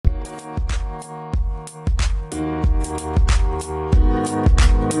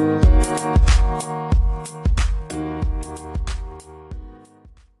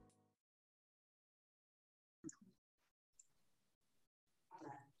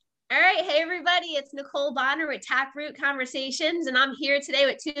All right. Hey, everybody. It's Nicole Bonner with Taproot Conversations, and I'm here today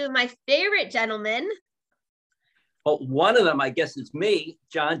with two of my favorite gentlemen. Well, one of them, I guess, is me,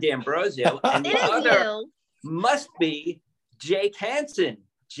 John D'Ambrosio, and the other must be Jake Hansen.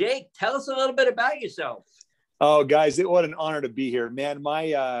 Jake, tell us a little bit about yourself. Oh, guys, what an honor to be here, man.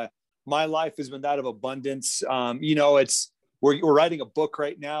 My life has been that of abundance. We're writing a book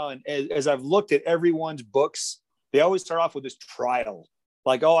right now, and as I've looked at everyone's books, they always start off with this trial.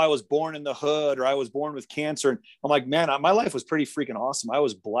 Like, oh, I was born in the hood, or I was born with cancer. And I'm like, man, my life was pretty freaking awesome. I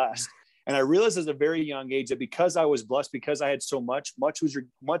was blessed. And I realized at a very young age that because I was blessed, because I had so much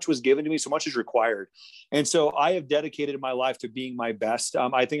was given to me, so much is required. And so I have dedicated my life to being my best.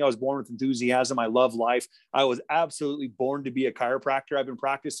 I think I was born with enthusiasm. I love life. I was absolutely born to be a chiropractor. I've been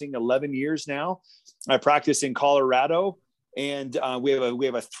practicing 11 years now. I practice in Colorado. And we have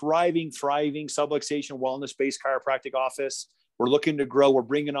a thriving subluxation wellness-based chiropractic office. We're looking to grow. We're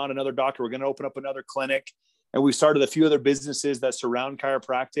bringing on another doctor. We're going to open up another clinic. And we've started a few other businesses that surround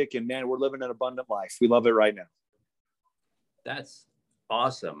chiropractic. And man, we're living an abundant life. We love it right now. That's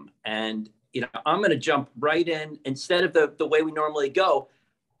awesome. And, I'm going to jump right in instead of the way we normally go,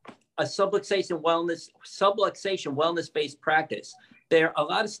 a subluxation wellness-based practice. There are a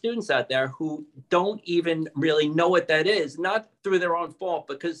lot of students out there who don't even really know what that is, not through their own fault,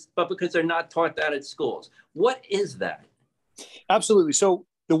 but because they're not taught that at schools. What is that? Absolutely. So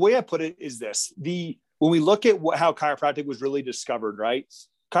the way I put it is this: when we look at how chiropractic was really discovered, right?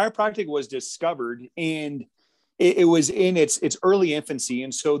 Chiropractic was discovered and it was in its early infancy.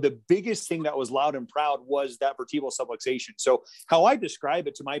 And so the biggest thing that was loud and proud was that vertebral subluxation. So how I describe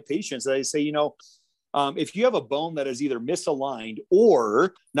it to my patients, I say, if you have a bone that is either misaligned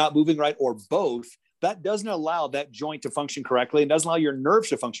or not moving right or both, that doesn't allow that joint to function correctly and doesn't allow your nerves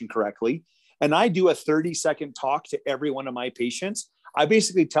to function correctly. And I do a 30-second talk to every one of my patients. I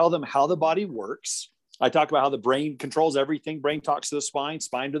basically tell them how the body works. I talk about how the brain controls everything. Brain talks to the spine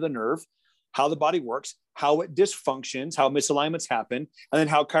to the nerve, how the body works, how it dysfunctions, how misalignments happen, and then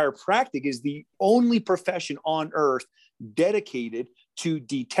how chiropractic is the only profession on earth dedicated to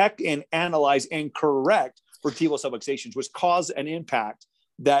detect and analyze and correct vertebral subluxations, which cause an impact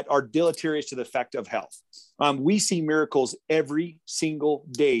that are deleterious to the effect of health. We see miracles every single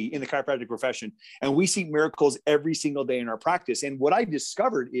day in the chiropractic profession, and we see miracles every single day in our practice. And what I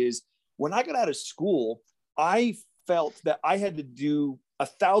discovered is when I got out of school, I felt that I had to do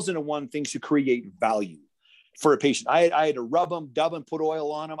 1,001 things to create value for a patient. I had to rub them, dub them, put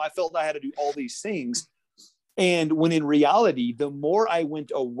oil on them. I felt I had to do all these things. And when in reality, the more I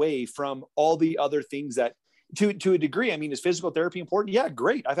went away from all the other things that to a degree, I mean, is physical therapy important? Yeah,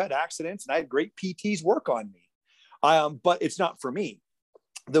 great. I've had accidents and I had great PTs work on me. But it's not for me.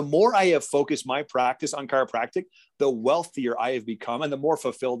 The more I have focused my practice on chiropractic, the wealthier I have become and the more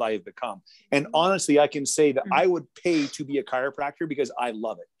fulfilled I have become. And honestly, I can say that I would pay to be a chiropractor because I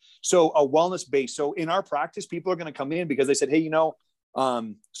love it. So a wellness base. So in our practice, people are going to come in because they said, hey,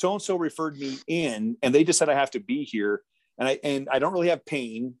 so-and-so referred me in and they just said I have to be here. And I don't really have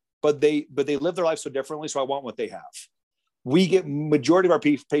pain, but they live their life so differently. So I want what they have. We get majority of our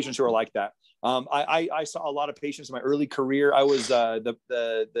patients who are like that. I saw a lot of patients in my early career. I was the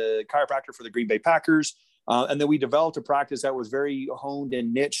chiropractor for the Green Bay Packers. And then we developed a practice that was very honed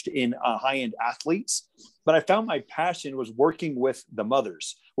and niched in high-end athletes. But I found my passion was working with the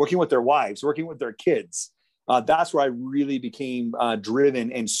mothers, working with their wives, working with their kids. That's where I really became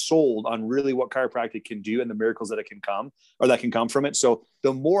driven and sold on really what chiropractic can do and the miracles that can come from it. So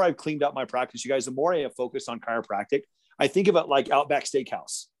the more I've cleaned up my practice, you guys, the more I have focused on chiropractic. I think about like Outback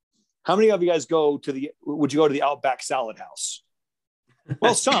Steakhouse. How many of you guys would you go to the Outback Salad House?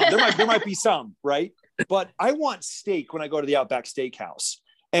 Well, some, there might be some, right? But I want steak when I go to the Outback Steakhouse.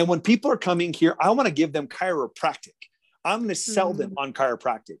 And when people are coming here, I want to give them chiropractic. I'm going to sell them on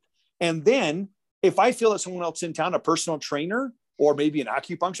chiropractic. And then if I feel that someone else in town, a personal trainer, or maybe an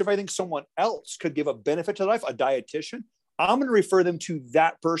acupuncture, if I think someone else could give a benefit to life, a dietitian, I'm going to refer them to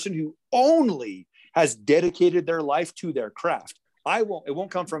that person who only has dedicated their life to their craft. It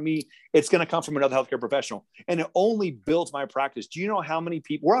won't come from me. It's going to come from another healthcare professional. And it only builds my practice. Do you know how many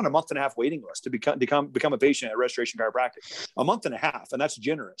people we're on a month and a half waiting list to become a patient at Restoration Chiropractic? A month and a half. And that's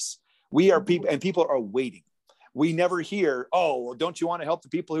generous. We are people, and people are waiting. We never hear, oh, well, don't you want to help the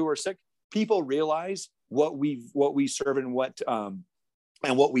people who are sick? People realize what we serve and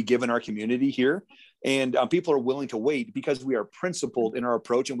what we give in our community here. And people are willing to wait because we are principled in our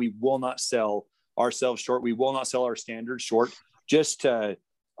approach and we will not sell ourselves short. We will not sell our standards short.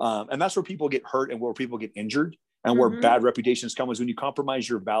 And that's where people get hurt and where people get injured and where bad reputations come is when you compromise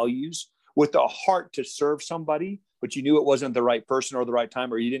your values with the heart to serve somebody but you knew it wasn't the right person or the right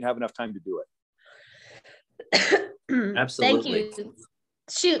time, or you didn't have enough time to do it. Absolutely. Thank you.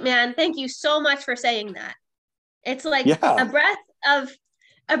 Shoot, man. Thank you so much for saying that. It's like a breath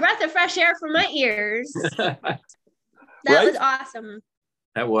of fresh air for my ears. That was awesome.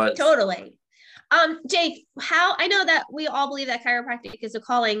 That was totally. Jake, how, I know that we all believe that chiropractic is a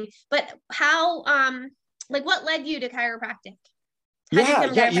calling, but how, like what led you to chiropractic?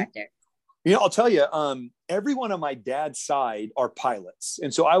 I'll tell you, everyone on my dad's side are pilots.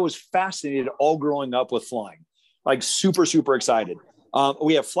 And so I was fascinated all growing up with flying, like super, super excited.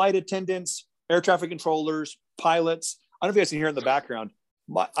 We have flight attendants, air traffic controllers, pilots. I don't know if you guys can hear in the background.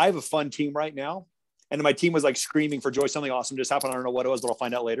 I have a fun team right now. And my team was like screaming for joy. Something awesome just happened. I don't know what it was, but I'll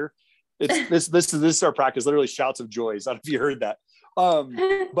find out later. This is our practice, literally shouts of joys. I don't know if you heard that.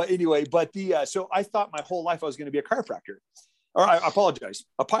 But anyway, so I thought my whole life I was going to be a chiropractor, or I apologize,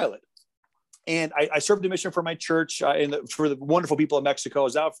 a pilot. And I served a mission for my church for the wonderful people of Mexico. I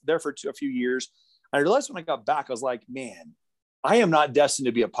was out there for a few years. And I realized when I got back, I was like, man, I am not destined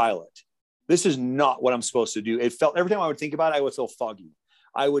to be a pilot. This is not what I'm supposed to do. It felt, every time I would think about it, I would feel foggy.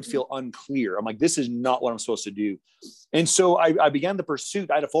 I would feel unclear. I'm like, this is not what I'm supposed to do. And so I began the pursuit.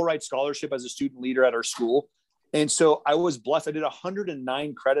 I had a full ride scholarship as a student leader at our school. And so I was blessed. I did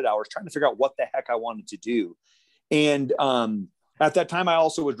 109 credit hours trying to figure out what the heck I wanted to do. And at that time, I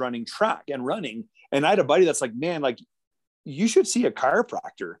also was running track and running. And I had a buddy that's like, man, like you should see a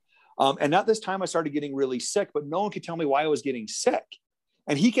chiropractor. And at this time I started getting really sick, but no one could tell me why I was getting sick.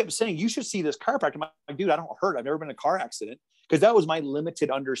 And he kept saying, you should see this chiropractor. I'm like, dude, I don't hurt. I've never been in a car accident. Because that was my limited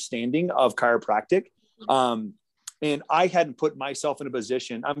understanding of chiropractic. And I hadn't put myself in a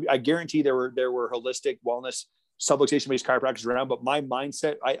position. I guarantee there were holistic wellness, subluxation-based chiropractors around, but my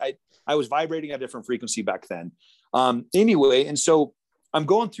mindset, I was vibrating at a different frequency back then. Anyway, and so I'm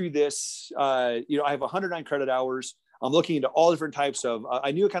going through this, I have 109 credit hours. I'm looking into all different types of,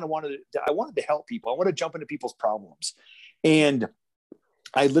 I knew I wanted to help people. I want to jump into people's problems. And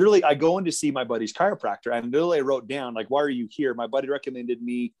I go in to see my buddy's chiropractor, and literally I wrote down, like, why are you here? My buddy recommended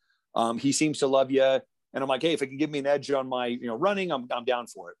me. He seems to love you. And I'm like, hey, if it can give me an edge on my, running, I'm down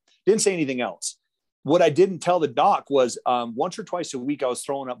for it. Didn't say anything else. What I didn't tell the doc was once or twice a week, I was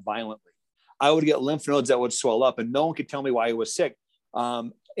throwing up violently. I would get lymph nodes that would swell up, and no one could tell me why I was sick.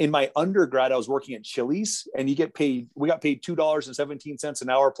 In my undergrad, I was working at Chili's, and we got paid $2.17 an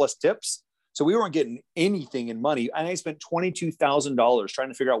hour plus tips. So we weren't getting anything in money. And I spent $22,000 trying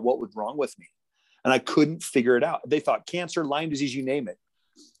to figure out what was wrong with me. And I couldn't figure it out. They thought cancer, Lyme disease, you name it.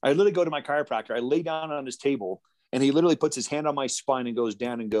 I literally go to my chiropractor. I lay down on his table, and he literally puts his hand on my spine and goes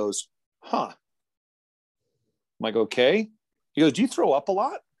down and goes, huh. I'm like, okay. He goes, do you throw up a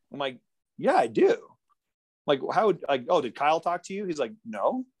lot? I'm like, yeah, I do. I'm like, did Kyle talk to you? He's like,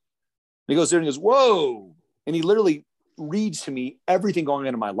 no. And he goes there and he goes, whoa. And he literally reads to me everything going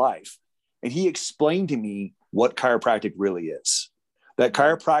on in my life. And he explained to me what chiropractic really is. That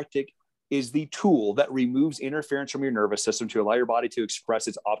chiropractic is the tool that removes interference from your nervous system to allow your body to express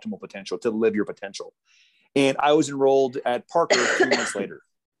its optimal potential, to live your potential. And I was enrolled at Parker 3 months later.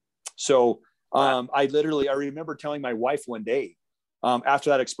 So I remember telling my wife one day after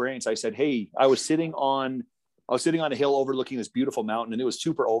that experience, I said, hey, I was sitting on a hill overlooking this beautiful mountain, and it was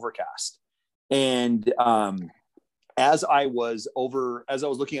super overcast. And as I was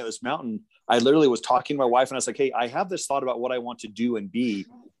looking at this mountain, I literally was talking to my wife, and I was like, hey, I have this thought about what I want to do and be,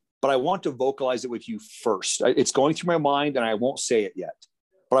 but I want to vocalize it with you first. It's going through my mind, and I won't say it yet,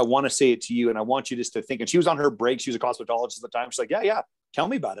 but I want to say it to you. And I want you just to think. And she was on her break. She was a cosmetologist at the time. She's like, yeah, tell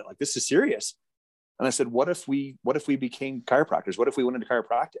me about it. Like, this is serious. And I said, what if we became chiropractors? What if we went into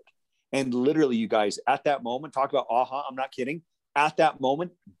chiropractic? And literally, you guys, at that moment, talk about, I'm not kidding. At that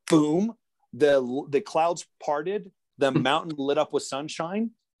moment, boom, the clouds parted, the mountain lit up with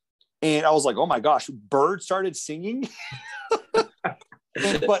sunshine. And I was like, oh my gosh, birds started singing.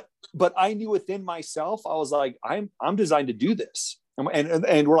 But I knew within myself, I was like, I'm designed to do this.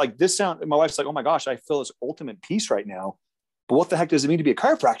 And we're like, this sound, and my wife's like, oh my gosh, I feel this ultimate peace right now. But what the heck does it mean to be a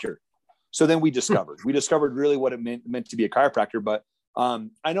chiropractor? So then we discovered really what it meant to be a chiropractor. But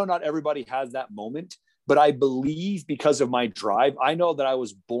I know not everybody has that moment, but I believe because of my drive, I know that I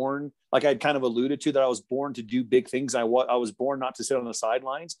was born, like I'd kind of alluded to, that I was born to do big things. I was born not to sit on the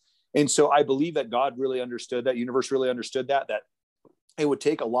sidelines. And so I believe that God really understood that, universe really understood that it would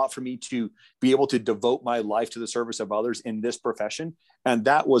take a lot for me to be able to devote my life to the service of others in this profession. And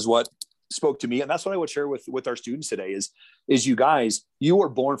that was what spoke to me. And that's what I would share with our students today is you guys, you were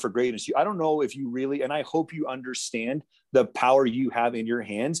born for greatness. I don't know if you really, and I hope you understand the power you have in your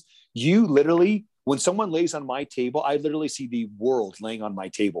hands. You literally When someone lays on my table, I literally see the world laying on my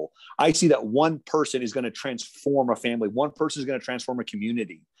table. I see that one person is going to transform a family. One person is going to transform a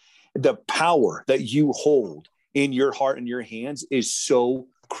community. The power that you hold in your heart and your hands is so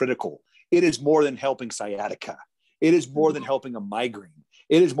critical. It is more than helping sciatica. It is more than helping a migraine.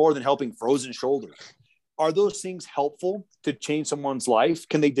 It is more than helping frozen shoulders. Are those things helpful to change someone's life?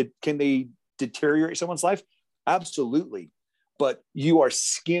 Can they deteriorate someone's life? Absolutely. But you are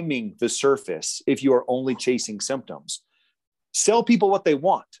skimming the surface if you are only chasing symptoms. Sell people what they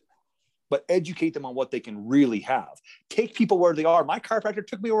want, but educate them on what they can really have. Take people where they are. My chiropractor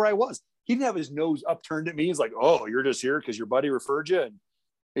took me where I was. He didn't have his nose upturned at me. He's like, oh, you're just here because your buddy referred you. And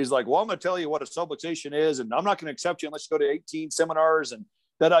he's like, well, I'm going to tell you what a subluxation is, and I'm not going to accept you unless you go to 18 seminars. And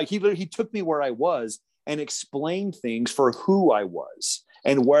that he took me where I was and explained things for who I was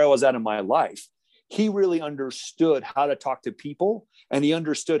and where I was at in my life. He really understood how to talk to people, and he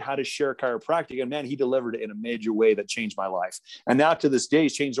understood how to share chiropractic. And man, he delivered it in a major way that changed my life. And now to this day,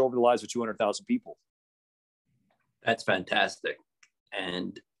 he's changed over the lives of 200,000 people. That's fantastic.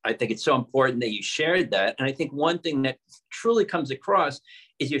 And I think it's so important that you shared that. And I think one thing that truly comes across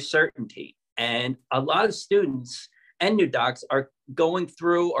is your certainty. And a lot of students and new docs are going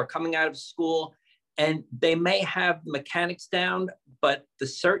through or coming out of school, and they may have the mechanics down, but the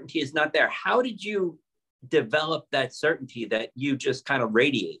certainty is not there. How did you develop that certainty that you just kind of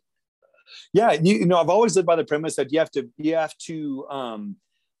radiate? Yeah, I've always lived by the premise that you have to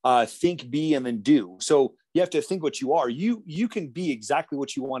think, be, and then do. So you have to think what you are. You can be exactly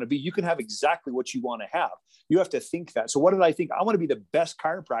what you want to be. You can have exactly what you want to have. You have to think that. So what did I think? I want to be the best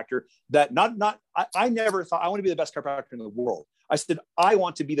chiropractor that I never thought I want to be the best chiropractor in the world. I said, I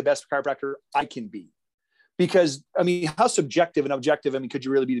want to be the best chiropractor I can be. Because, I mean, how subjective and objective, could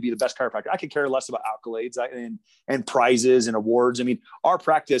you really be to be the best chiropractor? I could care less about accolades and prizes and awards. I mean, our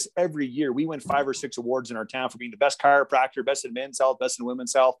practice every year, we win 5 or 6 awards in our town for being the best chiropractor, best in men's health, best in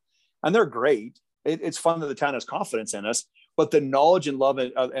women's health. And they're great. It's fun that the town has confidence in us, but the knowledge and love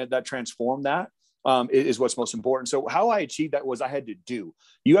that transform that is what's most important. So how I achieved that was I had to do.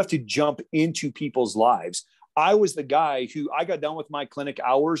 You have to jump into people's lives. I was the guy who I got done with my clinic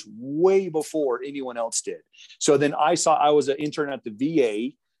hours way before anyone else did. So then I was an intern at the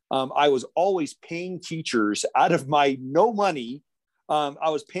VA. I was always paying teachers out of my no money. I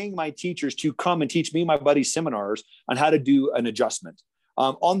was paying my teachers to come and teach me, my buddies, seminars on how to do an adjustment.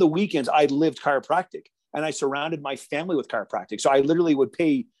 On the weekends, I lived chiropractic, and I surrounded my family with chiropractic. So I literally would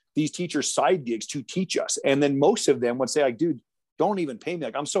pay these teachers side gigs to teach us. And then most of them would say, like, dude, don't even pay me.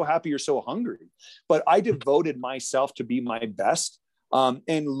 Like, I'm so happy you're so hungry. But I devoted myself to be my best.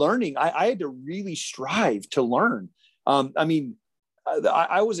 And learning, I had to really strive to learn.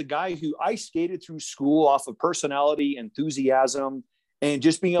 I was a guy who I skated through school off of personality, enthusiasm, and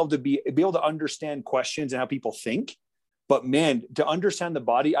just being able to understand questions and how people think. But man, to understand the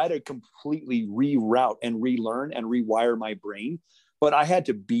body, I had to completely reroute and relearn and rewire my brain. But I had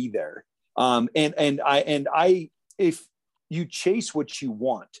to be there. If you chase what you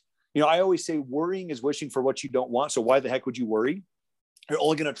want, I always say worrying is wishing for what you don't want. So why the heck would you worry? You're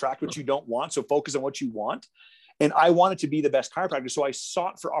only going to attract what you don't want. So focus on what you want. And I wanted to be the best chiropractor. So I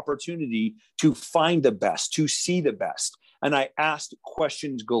sought for opportunity to find the best, to see the best. And I asked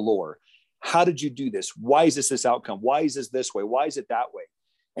questions galore. How did you do this? Why is this outcome? Why is this way? Why is it that way?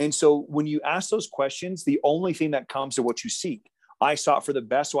 And so when you ask those questions, the only thing that comes to what you seek. I sought for the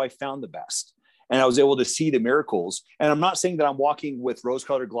best, so I found the best. And I was able to see the miracles. And I'm not saying that I'm walking with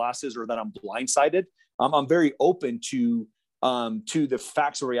rose-colored glasses or that I'm blindsided. I'm very open to the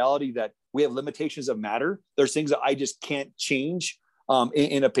facts of reality that we have limitations of matter. There's things that I just can't change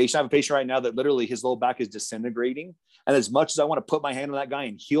in a patient. I have a patient right now that literally his low back is disintegrating. And as much as I want to put my hand on that guy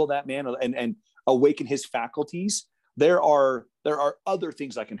and heal that man and awaken his faculties, there are other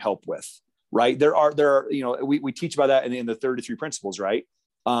things I can help with, right? There are we teach about that in the 33 principles, right?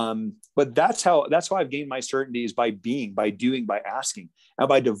 But that's how I've gained my certainty, is by being, by doing, by asking, and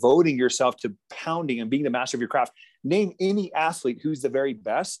by devoting yourself to pounding and being the master of your craft. Name any athlete who's the very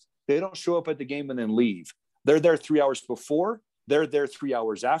best. They don't show up at the game and then leave. They're there 3 hours before. They're there 3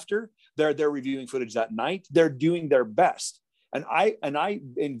 hours after. They're there reviewing footage that night. They're doing their best. And I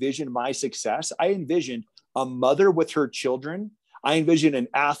envisioned my success. I envisioned a mother with her children. I envisioned an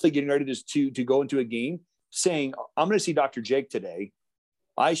athlete getting ready to go into a game saying, I'm going to see Dr. Jake today.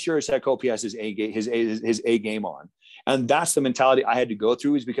 I sure as heck hope he has his A game on. And that's the mentality I had to go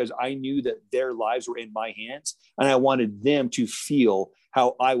through, is because I knew that their lives were in my hands, and I wanted them to feel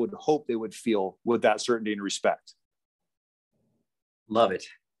how I would hope they would feel with that certainty and respect. Love it.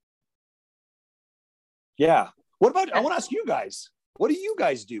 Yeah. What about, I want to ask you guys, What do you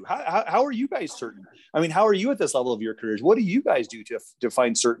guys do? How are you guys certain? I mean, how are you at this level of your careers? What do you guys do to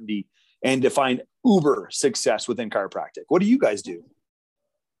find certainty and to find uber success within chiropractic? What do you guys do?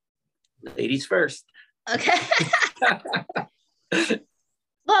 Ladies first. Okay.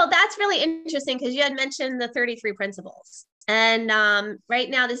 Well, that's really interesting because you had mentioned the 33 principles. And right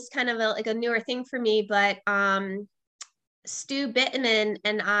now, this is kind of like a newer thing for me, but Stu Bittman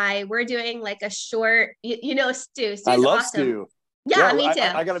and I, we're doing like a short, you know, Stu. Stu's I love awesome. Stu. Yeah, me too.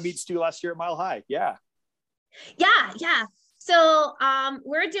 I got to meet Stu last year at Mile High. Yeah. Yeah. So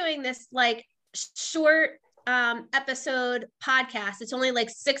we're doing this like short episode podcast. It's only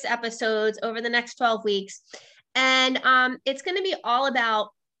like 6 episodes over the next 12 weeks. And it's going to be all about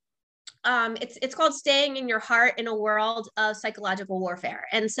it's called Staying in Your Heart in a World of Psychological Warfare.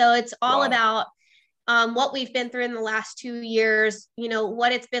 And so it's all about what we've been through in the last 2 years, you know,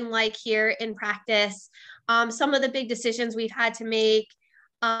 what it's been like here in practice, some of the big decisions we've had to make,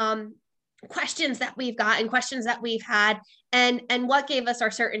 questions that we've got and questions that we've had, and what gave us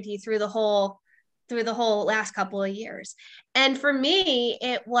our certainty through the whole last couple of years. And for me,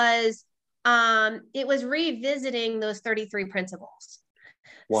 it was revisiting those 33 principles.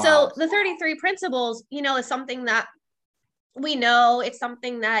 Wow. So the 33 principles, you know, is something that we know. It's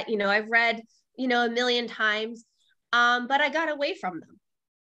something that, you know, I've read, you know, a million times, but I got away from them.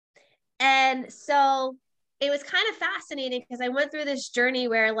 And so it was kind of fascinating because I went through this journey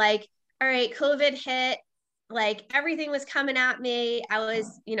where, like, all right, COVID hit, like everything was coming at me. I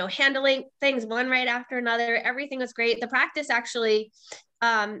was, you know, handling things one right after another. Everything was great. The practice actually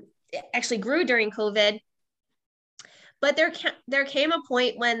grew during COVID. But there came a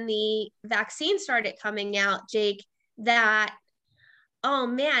point when the vaccine started coming out, Jake, that, oh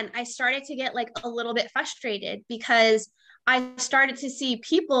man, I started to get like a little bit frustrated because I started to see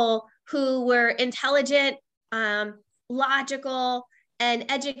people who were intelligent, logical, and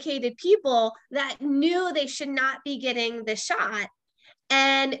educated people that knew they should not be getting the shot,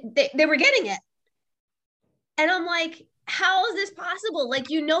 and they were getting it. And I'm like, how is this possible? Like,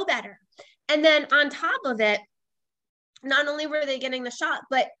 you know better. And then on top of it, not only were they getting the shot,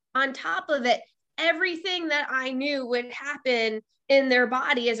 but on top of it, everything that I knew would happen in their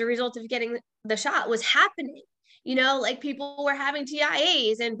body as a result of getting the shot was happening. You know, like people were having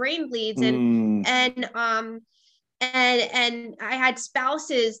TIAs and brain bleeds, and I had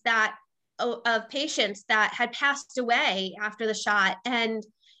spouses of patients that had passed away after the shot, and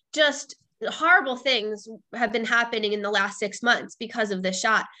just horrible things have been happening in the last 6 months because of the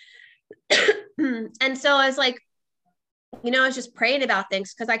shot. And so I was like, you know, I was just praying about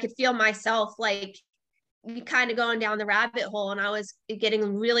things because I could feel myself like kind of going down the rabbit hole, and I was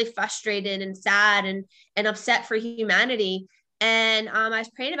getting really frustrated and sad and upset for humanity. And I was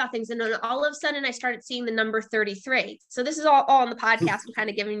praying about things, and then all of a sudden I started seeing the number 33. So this is all on the podcast. I'm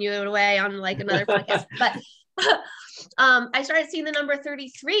kind of giving you it away on like another podcast, but I started seeing the number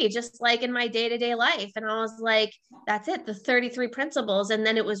 33 just like in my day-to-day life. And I was like, that's it, the 33 principles. And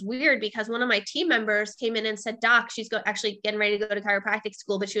then it was weird because one of my team members came in and said, Doc, she's actually getting ready to go to chiropractic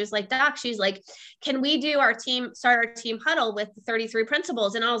school, but she was like, Doc, she's like, can we do start our team huddle with the 33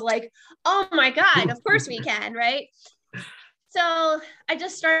 principles? And I was like, oh my God, of course we can, right? So I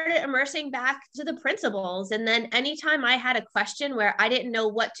just started immersing back to the principles. And then anytime I had a question where I didn't know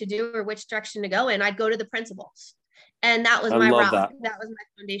what to do or which direction to go in, I'd go to the principles. And that was my route. That was my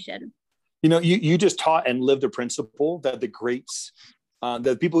foundation. You know, you just taught and lived a principle that the greats,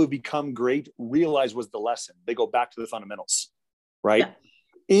 the people who become great realize was the lesson. They go back to the fundamentals, right?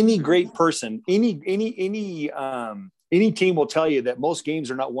 Yeah. Any great person, any team will tell you that most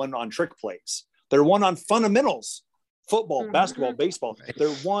games are not won on trick plays. They're won on fundamentals. Football, basketball, baseball,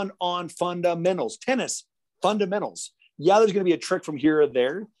 they're won on fundamentals. Tennis, fundamentals. Yeah, there's going to be a trick from here or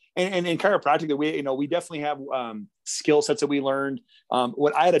there. And in chiropractic, we definitely have skill sets that we learned.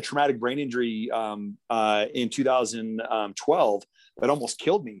 When I had a traumatic brain injury in 2012 that almost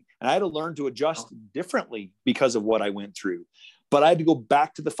killed me, and I had to learn to adjust differently because of what I went through. But I had to go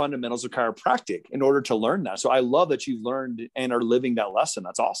back to the fundamentals of chiropractic in order to learn that. So I love that you've learned and are living that lesson.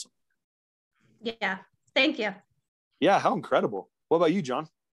 That's awesome. Yeah, thank you. Yeah, how incredible. What about you, John?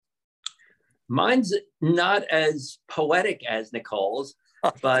 Mine's not as poetic as Nicole's,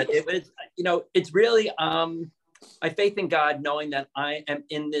 but it was, it's really my faith in God, knowing that I am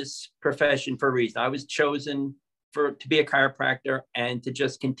in this profession for a reason. I was chosen to be a chiropractor and to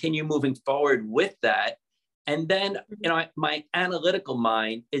just continue moving forward with that. And then, my analytical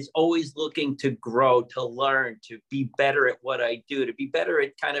mind is always looking to grow, to learn, to be better at what I do, to be better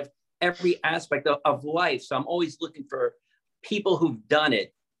at kind of every aspect of life. So I'm always looking for people who've done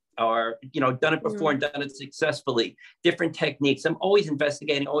it, or, done it before and done it successfully, different techniques. I'm always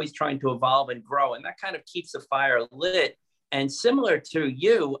investigating, always trying to evolve and grow. And that kind of keeps the fire lit. And similar to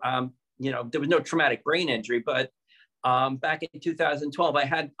you, there was no traumatic brain injury, but back in 2012, I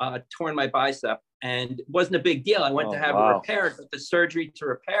had torn my bicep, and it wasn't a big deal. I went to have it repaired, but the surgery to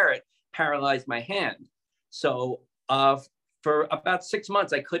repair it paralyzed my hand. So for about 6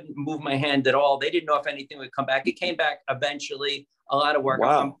 months, I couldn't move my hand at all. They didn't know if anything would come back. It came back eventually, a lot of work.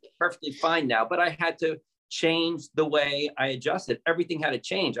 Wow. I'm perfectly fine now, but I had to change the way I adjusted. Everything had to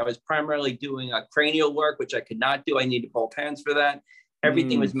change. I was primarily doing cranial work, which I could not do. I needed both hands for that.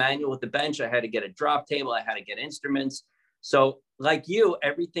 Everything was manual with the bench. I had to get a drop table. I had to get instruments. So like you,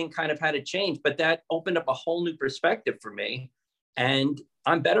 everything kind of had to change, but that opened up a whole new perspective for me, and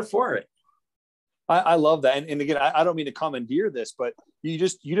I'm better for it. I love that. And again, I don't mean to commandeer this, but you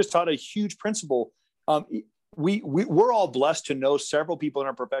just taught a huge principle. We're all blessed to know several people in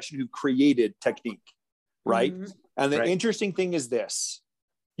our profession who created technique, right? Mm-hmm. And the interesting thing is this: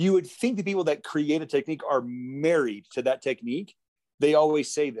 you would think the people that create a technique are married to that technique. They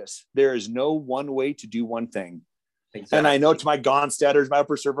always say this: there is no one way to do one thing. Exactly. And I know to my Gonsteaders, my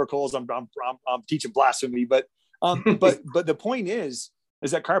upper cervicals, I'm teaching blasphemy, but the point is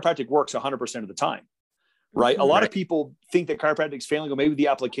that chiropractic works 100% of the time, right? A lot of people think that chiropractic is failing, or maybe the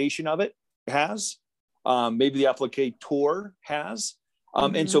application of it has, maybe the applicator has.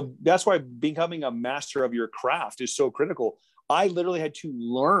 And so that's why becoming a master of your craft is so critical. I literally had to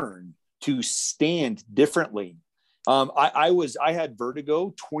learn to stand differently. I had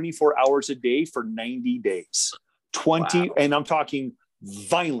vertigo 24 hours a day for 90 days, and I'm talking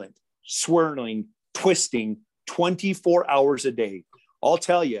violent, swirling, twisting, 24 hours a day. I'll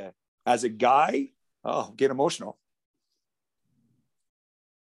tell you, as a guy, get emotional,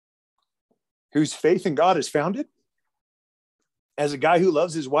 whose faith in God is founded, as a guy who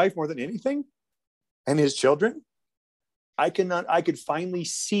loves his wife more than anything and his children, I could finally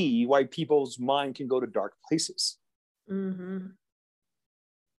see why people's mind can go to dark places. Mm-hmm.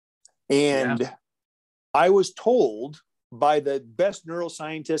 And I was told by the best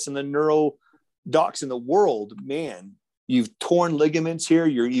neuroscientists and the neuro docs in the world, man, you've torn ligaments here.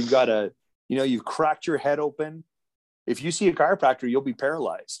 You've cracked your head open. If you see a chiropractor, you'll be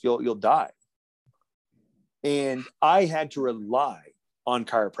paralyzed. You'll die. And I had to rely on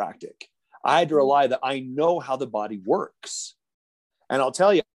chiropractic. I had to rely that I know how the body works. And I'll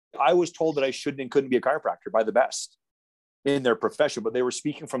tell you, I was told that I shouldn't and couldn't be a chiropractor by the best in their profession, but they were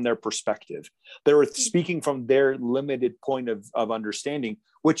speaking from their perspective. They were speaking from their limited point of understanding,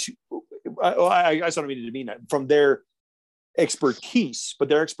 which I don't mean to mean that, from their expertise, but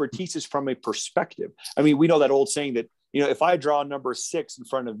their expertise is from a perspective. I mean, we know that old saying that, if I draw a number 6 in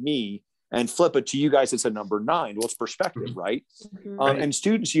front of me and flip it to you guys, it's a number 9. Well, it's perspective, right? Right. And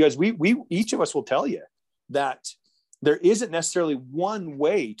students, you guys, we each of us will tell you that there isn't necessarily one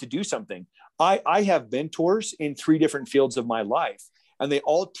way to do something. I have mentors in 3 different fields of my life, and they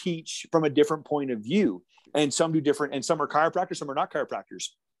all teach from a different point of view. And some do different, and some are chiropractors, some are not chiropractors.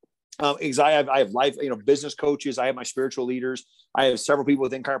 Because I have life, business coaches. I have my spiritual leaders. I have several people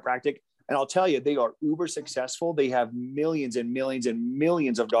within chiropractic, and I'll tell you, they are uber successful. They have millions and millions and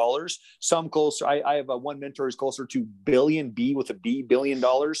millions of dollars. Some closer. I have one mentor who's closer to billion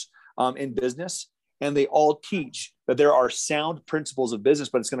dollars in business, and they all teach that there are sound principles of business,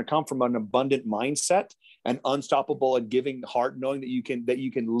 but it's going to come from an abundant mindset and unstoppable and giving heart, knowing that you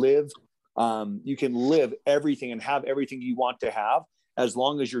can live everything and have everything you want to have, as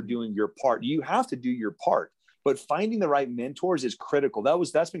long as you're doing your part. You have to do your part, but finding the right mentors is critical.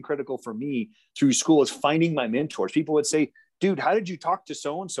 That's been critical for me through school, is finding my mentors. People would say, dude, how did you talk to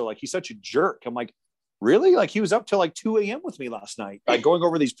so-and-so? Like, he's such a jerk. I'm like, really? Like, he was up till like 2 a.m. with me last night, like going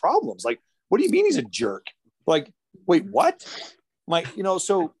over these problems. Like, what do you mean he's a jerk? Like, wait, what? Like,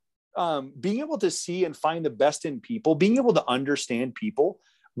 so being able to see and find the best in people, being able to understand people,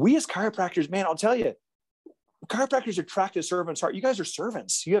 we as chiropractors, man, I'll tell you, chiropractors attract a servant's heart. You guys are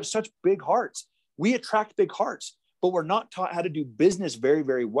servants. You have such big hearts. We attract big hearts, but we're not taught how to do business very,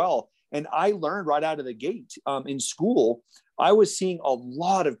 very well. And I learned right out of the gate in school, I was seeing a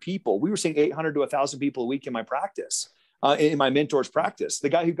lot of people. We were seeing 800 to 1,000 people a week in my practice, in my mentor's practice, the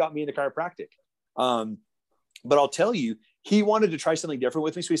guy who got me into chiropractic. But I'll tell you, he wanted to try something different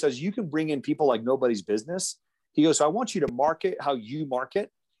with me. So he says, you can bring in people like nobody's business. He goes, so I want you to market how you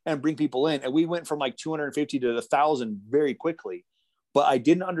market and bring people in. And we went from like 250 to 1,000 very quickly, but I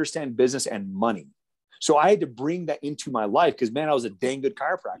didn't understand business and money. So I had to bring that into my life, because, man, I was a dang good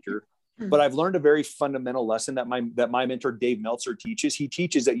chiropractor, but I've learned a very fundamental lesson that my mentor, Dave Meltzer, teaches. He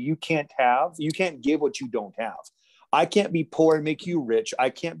teaches that you can't give what you don't have. I can't be poor and make you rich. I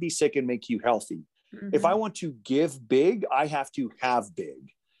can't be sick and make you healthy. Mm-hmm. If I want to give big, I have to have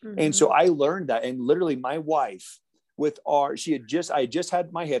big. Mm-hmm. And so I learned that. And literally my wife I had just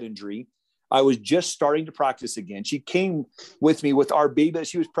had my head injury. I was just starting to practice again. She came with me with our baby that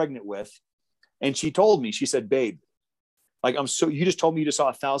she was pregnant with. And she told me, she said, babe, like, you just told me you just saw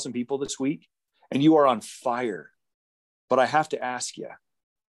 1,000 people this week and you are on fire. But I have to ask you,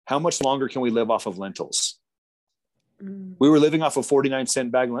 how much longer can we live off of lentils? Mm. We were living off of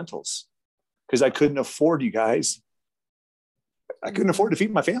 49-cent bag lentils because I couldn't afford, you guys. I couldn't afford to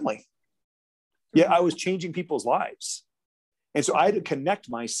feed my family. Yet I was changing people's lives. And so I had to connect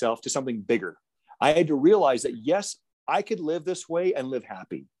myself to something bigger. I had to realize that, yes, I could live this way and live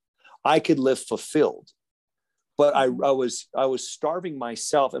happy. I could live fulfilled. But I was starving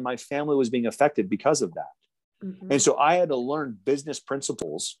myself, and my family was being affected because of that. Mm-hmm. And so I had to learn business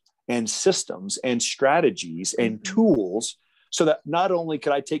principles and systems and strategies and tools so that not only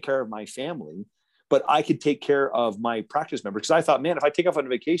could I take care of my family, but I could take care of my practice members. Because I thought, man, if I take off on a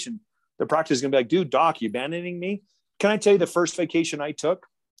vacation, the practice is going to be like, dude, doc, you abandoning me? Can I tell you the first vacation I took?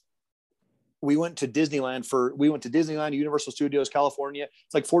 We went to Disneyland, Universal Studios, California.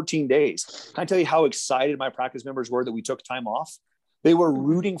 It's like 14 days. Can I tell you how excited my practice members were that we took time off? They were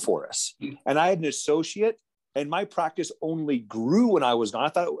rooting for us. And I had an associate, and my practice only grew when I was gone. I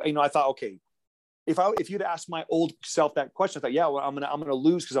thought, okay, if you'd asked my old self that question, I thought, yeah, well, I'm gonna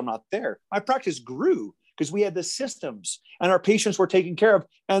lose because I'm not there. My practice grew because we had the systems and our patients were taken care of,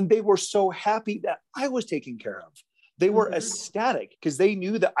 and they were so happy that I was taken care of. They were ecstatic because they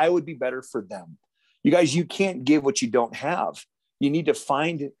knew that I would be better for them. You guys, you can't give what you don't have. You need to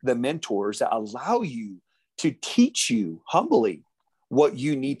find the mentors that allow you to teach you humbly what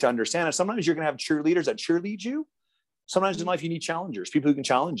you need to understand. And sometimes you're going to have cheerleaders that cheerlead you. Sometimes in life, you need challengers, people who can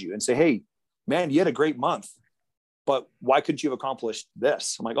challenge you and say, hey, man, you had a great month, but why couldn't you have accomplished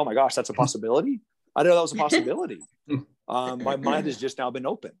this? I'm like, oh my gosh, that's a possibility. I didn't know that was a possibility. My mind has just now been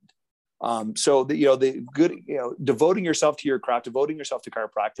opened. So devoting yourself to your craft, devoting yourself to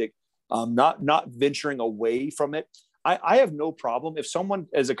chiropractic, not venturing away from it. I have no problem if someone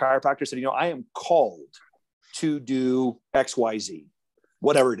as a chiropractor said, I am called to do XYZ,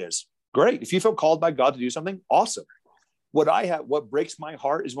 whatever it is. Great. If you feel called by God to do something, awesome. What breaks my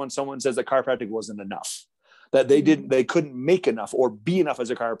heart is when someone says that chiropractic wasn't enough, that they couldn't make enough or be enough as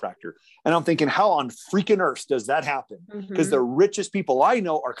a chiropractor. And I'm thinking, how on freaking earth does that happen? Because the richest people I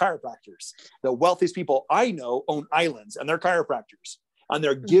know are chiropractors. The wealthiest people I know own islands and they're chiropractors, and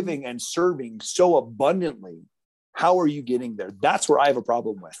they're giving and serving so abundantly. How are you getting there? That's where I have a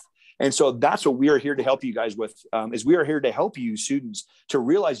problem with. And so that's what we are here to help you guys with, is we are here to help you students to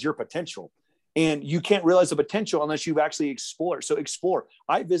realize your potential. And you can't realize the potential unless you've actually explored. So explore.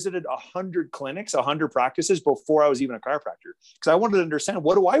 I visited 100 clinics, 100 practices before I was even a chiropractor, because I wanted to understand,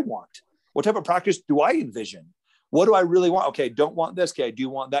 what do I want? What type of practice do I envision? What do I really want? Okay, don't want this. Okay, I do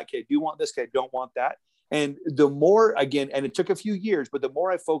want that. Okay, I do want this. Okay, I don't want that. And the more, again, and it took a few years, but the more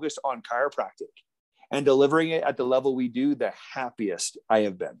I focused on chiropractic and delivering it at the level we do, the happiest I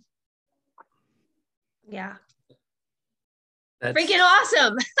have been. Yeah. That's freaking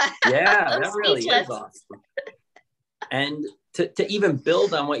awesome. Yeah, that really is awesome. And to even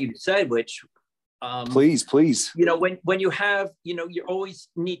build on what you said, which please, when you have, you always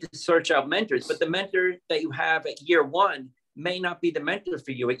need to search out mentors, but the mentor that you have at year 1 may not be the mentor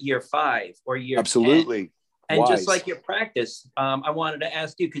for you at year 5 or year 10. And just like your practice, I wanted to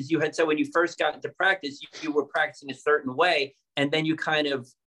ask you, because you had said when you first got into practice, you were practicing a certain way, and then you kind of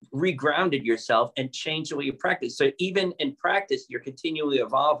regrounded yourself and changed the way you practice. So even in practice, you're continually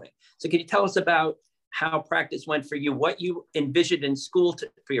evolving. So can you tell us about how practice went for you, what you envisioned in school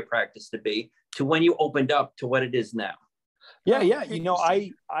for your practice to be, to when you opened up to what it is now? Yeah.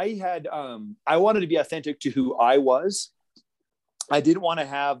 I wanted to be authentic to who I was. I didn't want to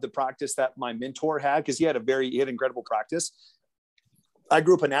have the practice that my mentor had, because he had incredible practice. I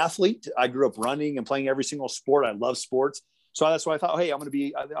grew up an athlete. I grew up running and playing every single sport. I love sports. So that's why I thought, hey, I'm going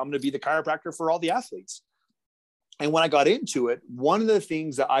to be the chiropractor for all the athletes. And when I got into it, one of the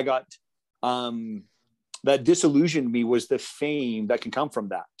things that I got that disillusioned me was the fame that can come from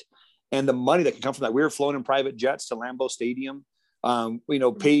that, and the money that can come from that. We were flown in private jets to Lambeau Stadium,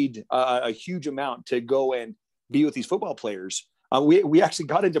 paid a huge amount to go and be with these football players. We actually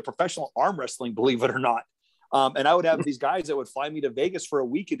got into professional arm wrestling, believe it or not. And I would have these guys that would fly me to Vegas for a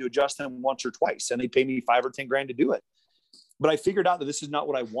week and to adjust them once or twice, and they pay me $5 or $10 to do it. But I figured out that this is not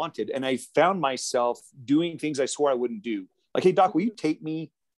what I wanted. And I found myself doing things I swore I wouldn't do. Like, hey, doc, will you tape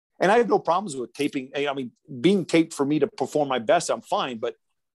me? And I have no problems with taping. I mean, being taped for me to perform my best, I'm fine. But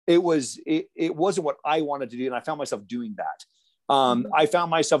it wasn't what I wanted to do. And I found myself doing that. I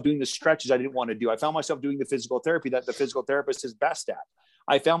found myself doing the stretches I didn't want to do. I found myself doing the physical therapy that the physical therapist is best at.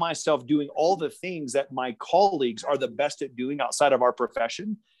 I found myself doing all the things that my colleagues are the best at doing outside of our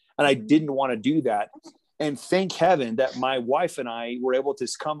profession. And I didn't want to do that. And thank heaven that my wife and I were able to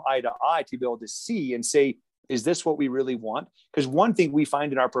come eye to eye to be able to see and say, is this what we really want? Because one thing we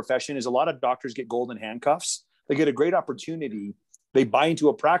find in our profession is a lot of doctors get golden handcuffs. They get a great opportunity. They buy into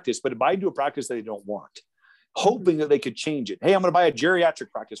a practice, but buy into a practice that they don't want, hoping that they could change it. Hey, I'm going to buy a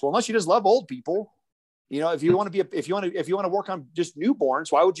geriatric practice. Well, unless you just love old people, if you want to work on just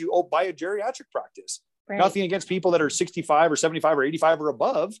newborns, why would you buy a geriatric practice? Right. Nothing against people that are 65 or 75 or 85 or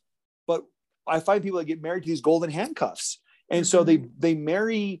above, but I find people that get married to these golden handcuffs. And so they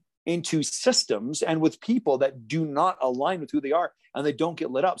marry into systems and with people that do not align with who they are, and they don't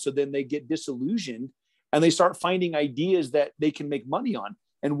get lit up. So then they get disillusioned and they start finding ideas that they can make money on.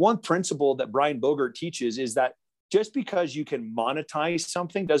 And one principle that Brian Bogart teaches is that just because you can monetize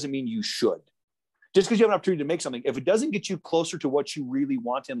something doesn't mean you should. Just because you have an opportunity to make something, if it doesn't get you closer to what you really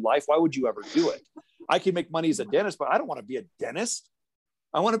want in life, why would you ever do it? I can make money as a dentist, but I don't want to be a dentist.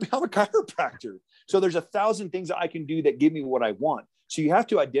 I want to become a chiropractor. So there's 1,000 things that I can do that give me what I want. So you have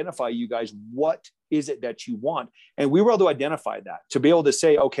to identify, you guys, what is it that you want? And we were able to identify that, to be able to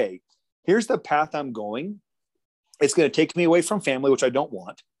say, okay, here's the path I'm going. It's going to take me away from family, which I don't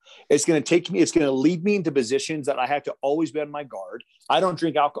want. It's going to lead me into positions that I have to always be on my guard. I don't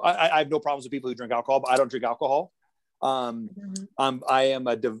drink alcohol. I have no problems with people who drink alcohol, but I don't drink alcohol. I'm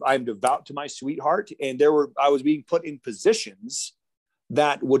devout to my sweetheart. And I was being put in positions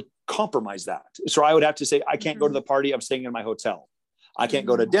that would compromise that. So I would have to say, I can't go to the party. I'm staying in my hotel. I can't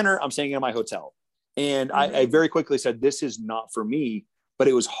go to dinner. I'm staying in my hotel. And I very quickly said, this is not for me, but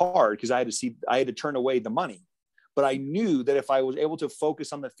it was hard because I had to turn away the money. But I knew that if I was able to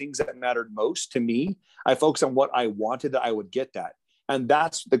focus on the things that mattered most to me, I focused on what I wanted, that I would get that. And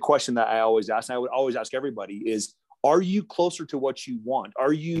that's the question that I always ask. And I would always ask everybody is, are you closer to what you want?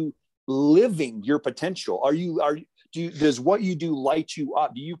 Are you living your potential? Does what you do light you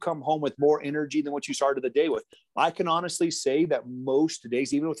up? Do you come home with more energy than what you started the day with? I can honestly say that most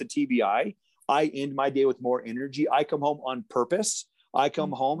days, even with the TBI, I end my day with more energy. I come home on purpose. I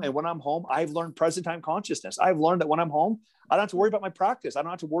come home, and when I'm home, I've learned present time consciousness. I've learned that when I'm home, I don't have to worry about my practice. I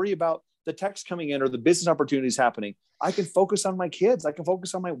don't have to worry about the text coming in or the business opportunities happening. I can focus on my kids. I can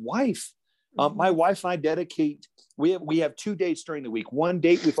focus on my wife. My wife and I dedicate, we have 2 dates during the week. One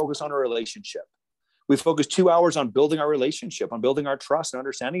date, we focus on our relationship. We focus 2 hours on building our relationship, on building our trust and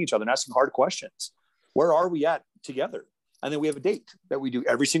understanding each other and asking hard questions. Where are we at together? And then we have a date that we do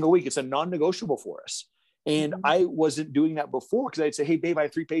every single week. It's a non-negotiable for us. And I wasn't doing that before because I'd say, hey, babe, I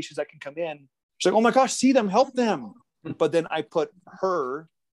have 3 patients that can come in. She's like, oh my gosh, see them, help them. But then I put her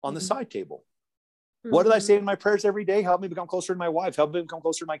on the side table. What did I say in my prayers every day? Help me become closer to my wife. Help me become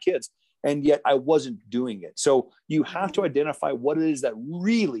closer to my kids. And yet I wasn't doing it. So you have to identify what it is that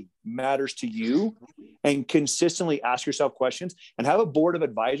really matters to you and consistently ask yourself questions and have a board of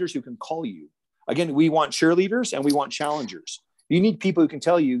advisors who can call you. Again, we want cheerleaders and we want challengers. You need people who can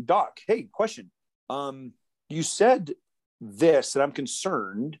tell you, doc, hey, question. You said this, and I'm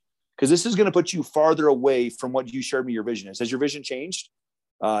concerned because this is going to put you farther away from what you shared me your vision is. Has your vision changed?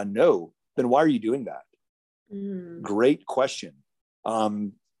 No. Then why are you doing that? Great question.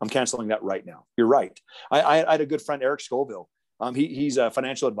 I'm canceling that right now. You're right. I had a good friend, Eric Scoville. He's a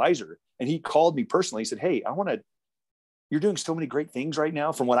financial advisor, and he called me personally. He said, hey, you're doing so many great things right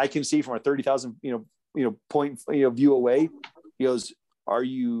now from what I can see from a 30,000, point view away. He goes, are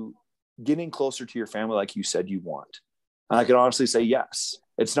you getting closer to your family like you said you want? And I could honestly say, yes.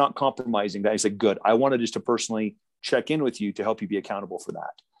 It's not compromising that. I said, good. I wanted just to personally check in with you to help you be accountable for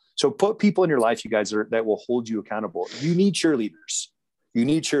that. So put people in your life, you guys, that will hold you accountable. You need cheerleaders. You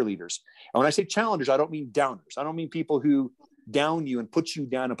need cheerleaders. And when I say challengers, I don't mean downers. I don't mean people who down you and put you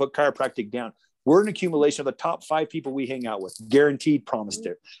down and put chiropractic down. We're an accumulation of the top 5 people we hang out with, guaranteed, promised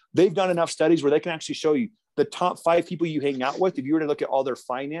it. They've done enough studies where they can actually show you the top 5 people you hang out with. If you were to look at all their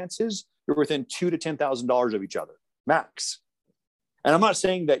finances, you're within $2,000 to $10,000 of each other, max. And I'm not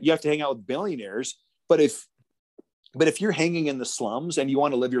saying that you have to hang out with billionaires, but if you're hanging in the slums and you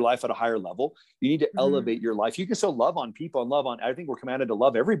want to live your life at a higher level, you need to elevate your life. You can still love on people and love on, I think we're commanded to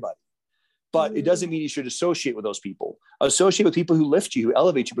love everybody, but it doesn't mean you should associate with those people. Associate with people who lift you, who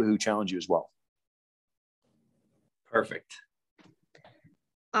elevate you, but who challenge you as well. Perfect.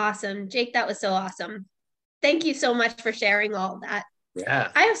 Awesome. Jake, that was so awesome. Thank you so much for sharing all of that.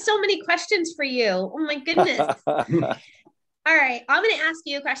 Yeah. I have so many questions for you. Oh my goodness. All right. I'm going to ask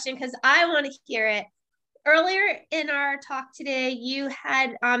you a question because I want to hear it. earlier in our talk today, you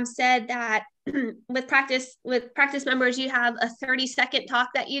had said that with practice members, you have a 30-second talk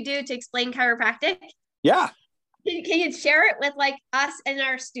that you do to explain chiropractic. Yeah. Can you share it with like us and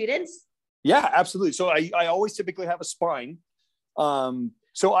our students? Yeah, absolutely. So I always typically have a spine.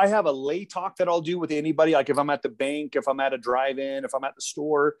 So I have a lay talk that I'll do with anybody. Like if I'm at the bank, if I'm at a drive-in, if I'm at the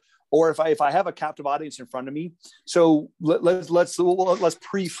store, or if I have a captive audience in front of me. So let's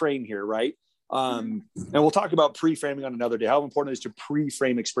pre-frame here, right? And we'll talk about pre-framing on another day. How important it is to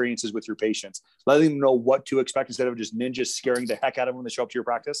pre-frame experiences with your patients, letting them know what to expect instead of just ninja scaring the heck out of them when they show up to your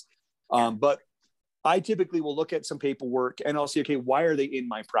practice. But I typically will look at some paperwork and I'll say, okay, why are they in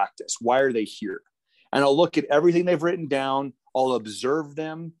my practice? Why are they here? And I'll look at everything they've written down. I'll observe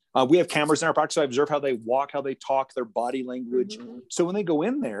them. We have cameras in our practice. So I observe how they walk, how they talk, their body language. So when they go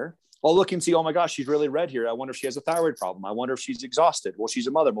in there, I'll look and see, oh my gosh, she's really red here. I wonder if she has a thyroid problem. I wonder if she's exhausted. Well, she's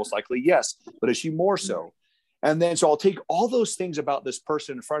a mother, most likely, yes. But is she more so? And then, so I'll take all those things about this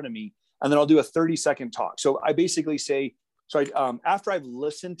person in front of me, and then I'll do a 30-second talk. So I basically say, after I've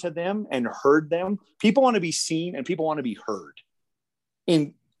listened to them and heard them, people want to be seen and people want to be heard.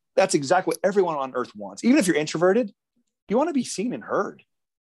 And that's exactly what everyone on earth wants. Even if you're introverted, you want to be seen and heard.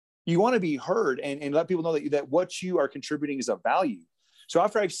 You want to be heard and let people know that what you are contributing is of value. So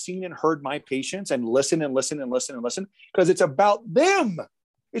after I've seen and heard my patients and listen, because it's about them.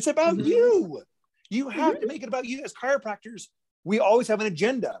 It's about you. You have to make it about you. As chiropractors, we always have an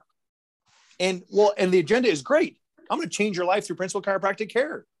agenda. And the agenda is great. I'm going to change your life through principal chiropractic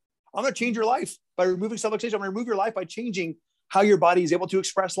care. I'm going to change your life by removing subluxation. I'm going to remove your life by changing how your body is able to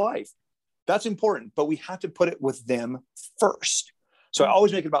express life. That's important, but we have to put it with them first. So I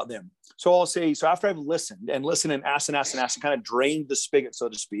always make it about them. So I'll say, so after I've listened and asked and kind of drained the spigot, so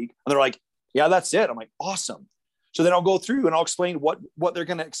to speak, and they're like, yeah, that's it. I'm like, awesome. So then I'll go through and I'll explain what they're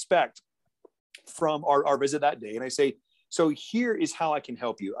going to expect from our visit that day. And I say, so here is how I can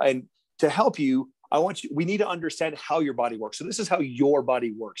help you. And to help you, we need to understand how your body works. So this is how your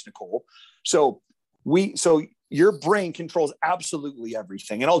body works, Nicole. So your brain controls absolutely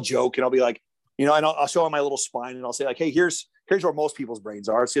everything. And I'll joke and I'll be like, and I'll show them my little spine and I'll say like, hey, here's where most people's brains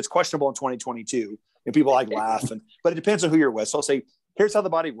are. It's questionable in 2022 and people like laugh, but it depends on who you're with. So I'll say, here's how the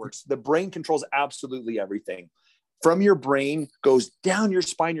body works. The brain controls absolutely everything. From your brain goes down your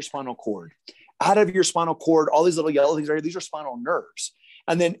spine, your spinal cord, out of your spinal cord, all these little yellow things right here, these are spinal nerves.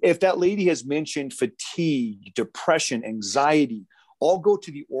 And then if that lady has mentioned fatigue, depression, anxiety, all go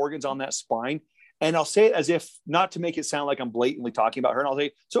to the organs on that spine. And I'll say it as if not to make it sound like I'm blatantly talking about her. And I'll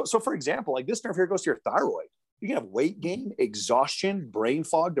say, so for example, like this nerve here goes to your thyroid. You can have weight gain, exhaustion, brain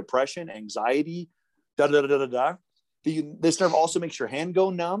fog, depression, anxiety, This nerve also makes your hand go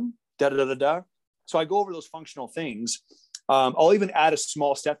numb, So I go over those functional things. I'll even add a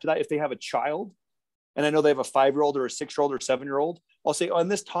small step to that. If they have a child, and I know they have a 5-year-old or a 6-year-old or a 7-year-old, I'll say on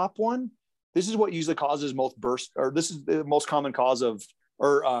this top one, this is what usually causes most burst, or this is the most common cause of,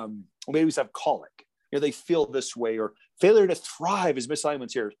 maybe we have colic. They feel this way, or failure to thrive is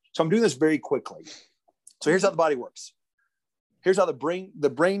misalignments here. So I'm doing this very quickly. So here's how the body works. Here's how the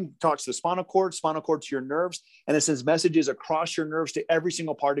brain talks to the spinal cord to your nerves, and it sends messages across your nerves to every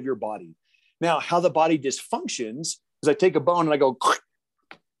single part of your body. Now, how the body dysfunctions is I take a bone and I go,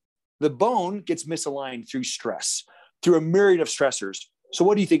 the bone gets misaligned through stress, through a myriad of stressors. So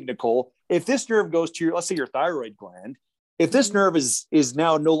what do you think, Nicole? If this nerve goes to let's say your thyroid gland, if this nerve is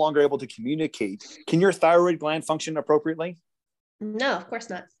now no longer able to communicate, can your thyroid gland function appropriately? No, of course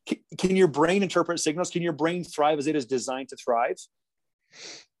not. Can your brain interpret signals? Can your brain thrive as it is designed to thrive?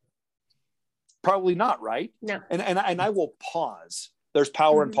 Probably not, right? No. And I will pause. There's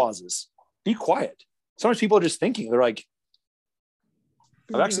power in pauses. Be quiet. Sometimes people are just thinking. They're like,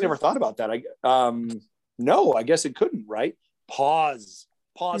 I've actually never thought about that. No, I guess it couldn't, right? Pause.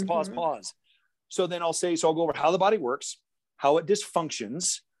 So then I'll go over how the body works, how it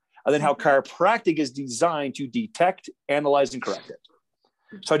dysfunctions, and then how chiropractic is designed to detect, analyze, and correct it.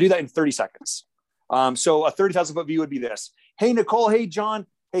 So I do that in 30 seconds. So a 30,000 foot view would be this. Hey, Nicole. Hey, John.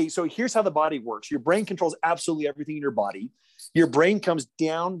 Hey, so here's how the body works. Your brain controls absolutely everything in your body. Your brain comes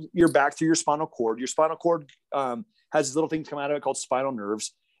down your back through your spinal cord. Your spinal cord has these little things come out of it called spinal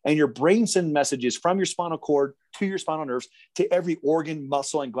nerves. And your brain sends messages from your spinal cord to your spinal nerves to every organ,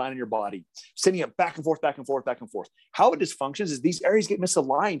 muscle, and gland in your body, sending it back and forth. How it dysfunctions is these areas get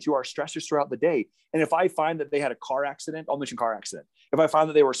misaligned through our stressors throughout the day. And if I find that they had a car accident, I'll mention car accident. If I find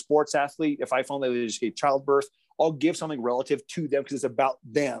that they were a sports athlete, if I found that they just gave childbirth, I'll give something relative to them because it's about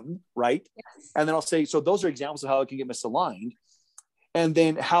them, right? Yes. And then I'll say, so those are examples of how it can get misaligned. And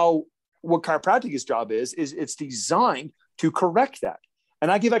then what chiropractic's job is it's designed to correct that.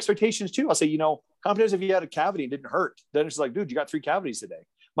 And I give expectations too. I'll say, How many times have you had a cavity and didn't hurt? Then it's like, dude, you got 3 cavities today.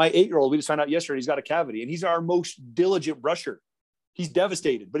 My 8-year-old, we just found out yesterday, he's got a cavity, and he's our most diligent brusher. He's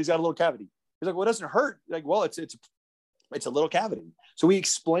devastated, but he's got a little cavity. He's like, well, it doesn't hurt. Like, well, it's a little cavity. So we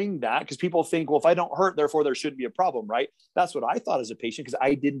explained that because people think, well, if I don't hurt, therefore there should be a problem, right? That's what I thought as a patient because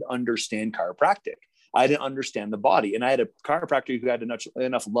I didn't understand chiropractic. I didn't understand the body. And I had a chiropractor who had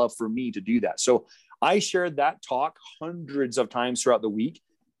enough love for me to do that. So I shared that talk hundreds of times throughout the week,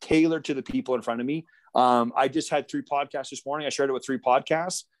 tailored to the people in front of me. I just had 3 podcasts this morning. I shared it with 3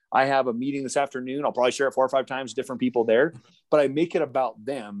 podcasts. I have a meeting this afternoon. I'll probably share it 4 or 5 times, different people there, but I make it about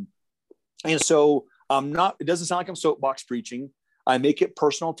them. And so it doesn't sound like I'm soapbox preaching. I make it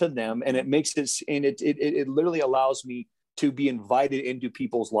personal to them, and it makes it, and it literally allows me to be invited into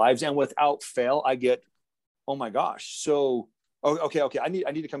people's lives. And without fail, I get, oh my gosh. So, okay. I need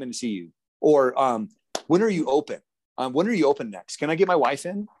to come in to see you. Or when are you open? When are you open next? Can I get my wife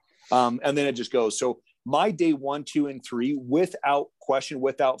in? And then it just goes. So my day 1, 2, and 3, without question,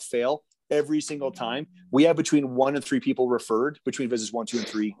 without fail, every single time, we have between 1 and 3 people referred between visits 1, 2, and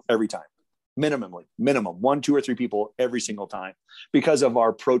 3 every time. Minimum 1, 2, or 3 people every single time because of our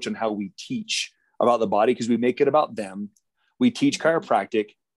approach and how we teach about the body, because we make it about them. We teach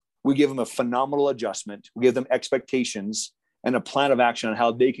chiropractic. We give them a phenomenal adjustment. We give them expectations and a plan of action on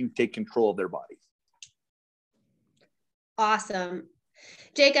how they can take control of their body. Awesome.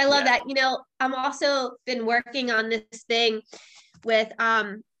 Jake, I love that. I'm also been working on this thing with,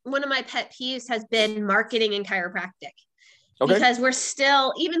 one of my pet peeves has been marketing and chiropractic. Okay. Because we're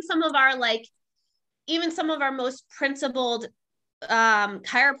still, even some of our most principled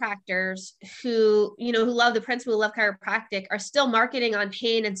chiropractors who love the principle, who love chiropractic, are still marketing on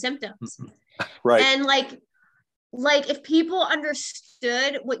pain and symptoms. Right. And like if people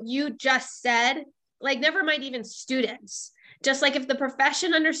understood what you just said, like never mind even students, just like if the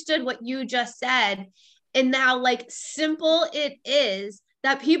profession understood what you just said and how like simple it is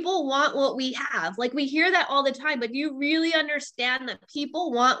that people want what we have. Like we hear that all the time, but you really understand that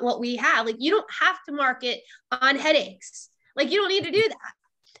people want what we have. Like you don't have to market on headaches. Like you don't need to do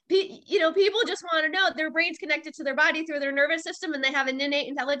that. People just want to know their brain's connected to their body through their nervous system, and they have an innate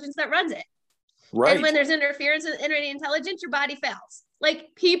intelligence that runs it. Right. And when there's interference with innate intelligence, your body fails.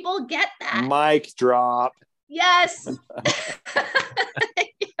 Like people get that. Mic drop. Yes.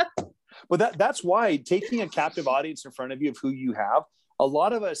 Well, that's why taking a captive audience in front of you of who you have, a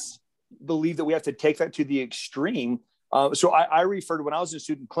lot of us believe that we have to take that to the extreme. So I referred, when I was in a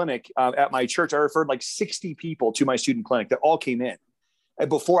student clinic at my church, I referred like 60 people to my student clinic that all came in. And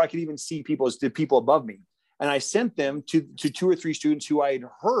before I could even see people above me. And I sent them to 2 or 3 students who I had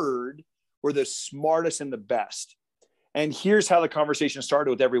heard were the smartest and the best. And here's how the conversation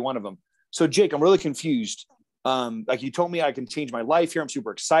started with every one of them. So Jake, I'm really confused. Like you told me I can change my life here. I'm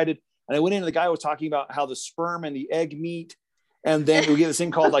super excited. And I went in and the guy was talking about how the sperm and the egg meet. And then we get this thing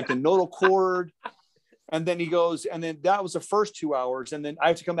called like the nodal cord. And then he goes, and then that was the first 2 hours. And then I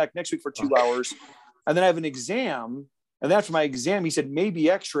have to come back next week for 2 hours. And then I have an exam. And after my exam, he said, maybe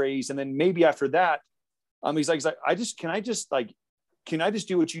x-rays. And then maybe after that, he's like, can I just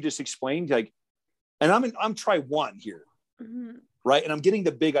do what you just explained? Like, and I'm try 1 here. Mm-hmm. Right. And I'm getting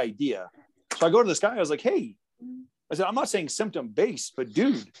the big idea. So I go to this guy. I was like, hey, I said, I'm not saying symptom based, but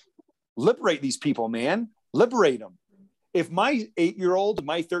dude, liberate these people, man. Liberate them. If my 8-year-old,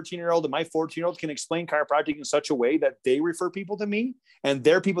 my 13-year-old, and my 14-year-old can explain chiropractic in such a way that they refer people to me and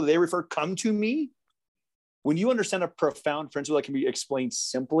their people that they refer come to me, when you understand a profound principle that can be explained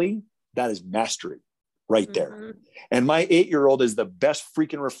simply, that is mastery right there. Mm-hmm. And my 8-year-old is the best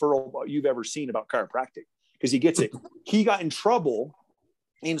freaking referral you've ever seen about chiropractic because he gets it. He got in trouble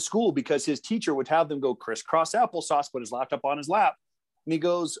in school because his teacher would have them go crisscross applesauce, put his laptop on his lap. And he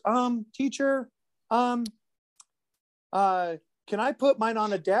goes, teacher, can I put mine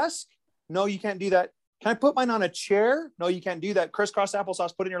on a desk? No, you can't do that. Can I put mine on a chair? No, you can't do that. Crisscross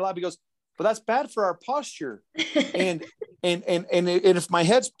applesauce, put it in your lap. He goes, but that's bad for our posture. And if my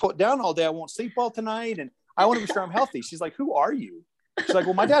head's put down all day, I won't sleep well tonight. And I want to be sure I'm healthy. She's like, who are you? She's like,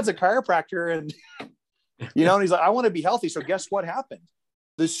 well, my dad's a chiropractor. And, and he's like, I want to be healthy. So guess what happened?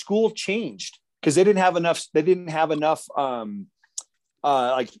 The school changed because they didn't have enough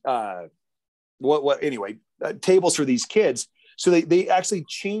tables for these kids. So they actually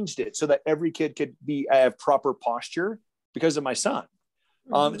changed it so that every kid could have proper posture because of my son.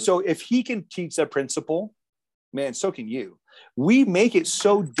 Mm-hmm. So if he can teach that principle, man, so can you. We make it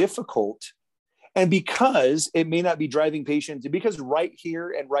so difficult. And because it may not be driving patients, because right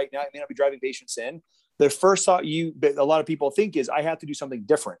here and right now, it may not be driving patients in, the first thought a lot of people think is I have to do something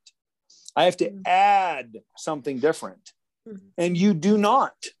different. I have to add something different. Mm-hmm. And you do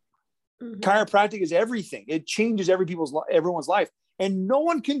not. Chiropractic is everything. It changes everyone's life. And no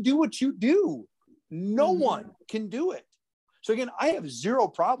one can do what you do. No one can do it. So again, I have zero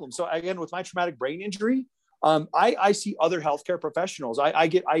problem. So again, with my traumatic brain injury, I see other healthcare professionals. I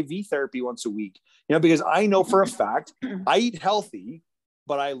get IV therapy once a week, because I know for a fact I eat healthy,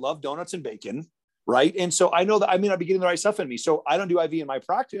 but I love donuts and bacon. Right. And so I know that I may not be getting the right stuff in me. So I don't do IV in my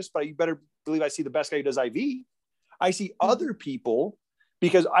practice, but you better believe I see the best guy who does IV. I see other people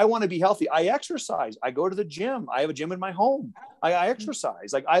because I want to be healthy. I exercise. I go to the gym. I have a gym in my home. I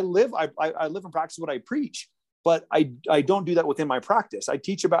exercise. Like I live and practice what I preach, but I don't do that within my practice. I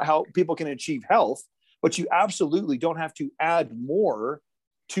teach about how people can achieve health, but you absolutely don't have to add more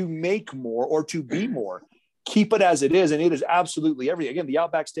to make more or to be more. Keep it as it is. And it is absolutely everything. Again, the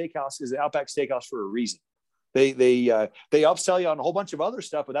Outback Steakhouse is the Outback Steakhouse for a reason. They upsell you on a whole bunch of other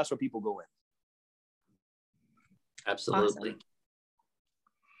stuff, but that's what people go in. Absolutely. Awesome.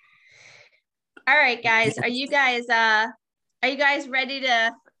 All right, guys. Are you guys ready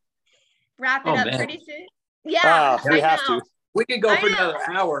to wrap it up pretty soon? Yeah, we have to. We could go for another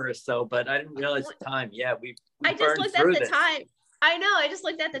hour or so, but I didn't realize the time. Yeah, I just looked at the time. I know. I just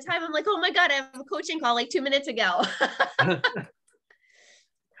looked at the time. I'm like, oh my God, I have a coaching call like 2 minutes ago.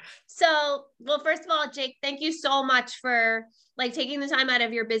 So, well, first of all, Jake, thank you so much for taking the time out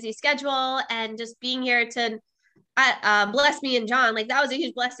of your busy schedule and just being here to bless me and John. That was a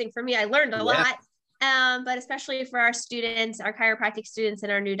huge blessing for me. I learned a lot, but especially for our students, our chiropractic students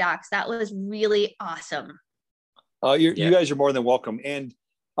and our new docs, that was really awesome. You guys are more than welcome. And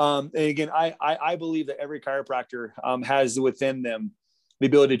again, I believe that every chiropractor has within them the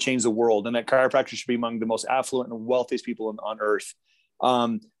ability to change the world, and that chiropractors should be among the most affluent and wealthiest people on earth.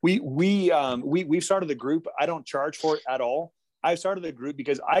 We've started the group. I don't charge for it at all. I started the group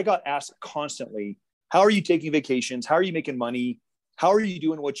because I got asked constantly, how are you taking vacations? How are you making money? How are you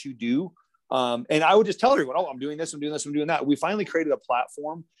doing what you do? And I would just tell everyone, I'm doing this, I'm doing this, I'm doing that. We finally created a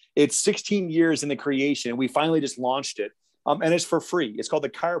platform. It's 16 years in the creation. We finally just launched it. And it's for free. It's called the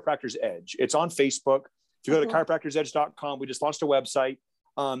Chiropractor's Edge. It's on Facebook. If you go to chiropractorsedge.com, we just launched a website.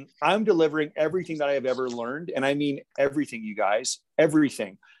 I'm delivering everything that I have ever learned. And I mean, everything, you guys,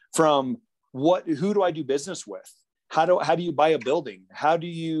 everything from who do I do business with? How do you buy a building? How do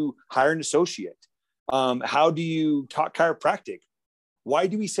you hire an associate? How do you talk chiropractic? Why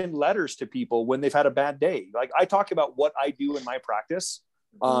do we send letters to people when they've had a bad day? I talk about what I do in my practice.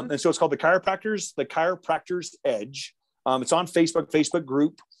 And so it's called the Chiropractor's Edge. It's on Facebook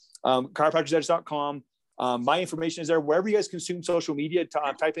group, chiropractorsedge.com. My information is there wherever you guys consume social media.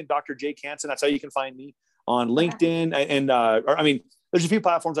 Type in Dr. Jake Hansen. That's how you can find me on LinkedIn. And there's a few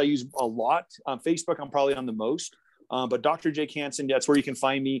platforms I use a lot. Facebook, I'm probably on the most. But Dr. Jake Hansen, that's where you can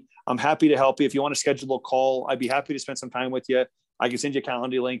find me. I'm happy to help you. If you want to schedule a call, I'd be happy to spend some time with you. I can send you a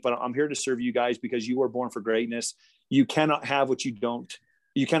calendar link, but I'm here to serve you guys because you were born for greatness. You cannot have what you don't.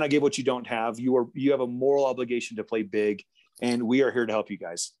 You cannot give what you don't have. You have a moral obligation to play big, and we are here to help you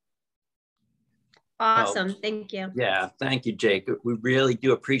guys. Awesome. Thank you. Yeah. Thank you, Jake. We really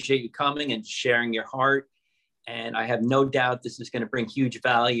do appreciate you coming and sharing your heart. And I have no doubt this is going to bring huge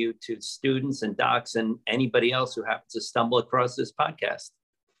value to students and docs and anybody else who happens to stumble across this podcast.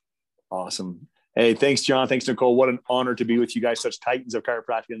 Awesome. Hey, thanks, John. Thanks, Nicole. What an honor to be with you guys, such titans of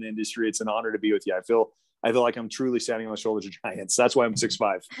chiropractic in the industry. It's an honor to be with you. I feel like I'm truly standing on the shoulders of giants. That's why I'm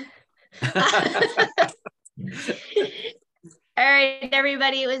 6'5". All right,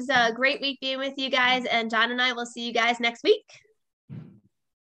 everybody. It was a great week being with you guys, and John and I will see you guys next week.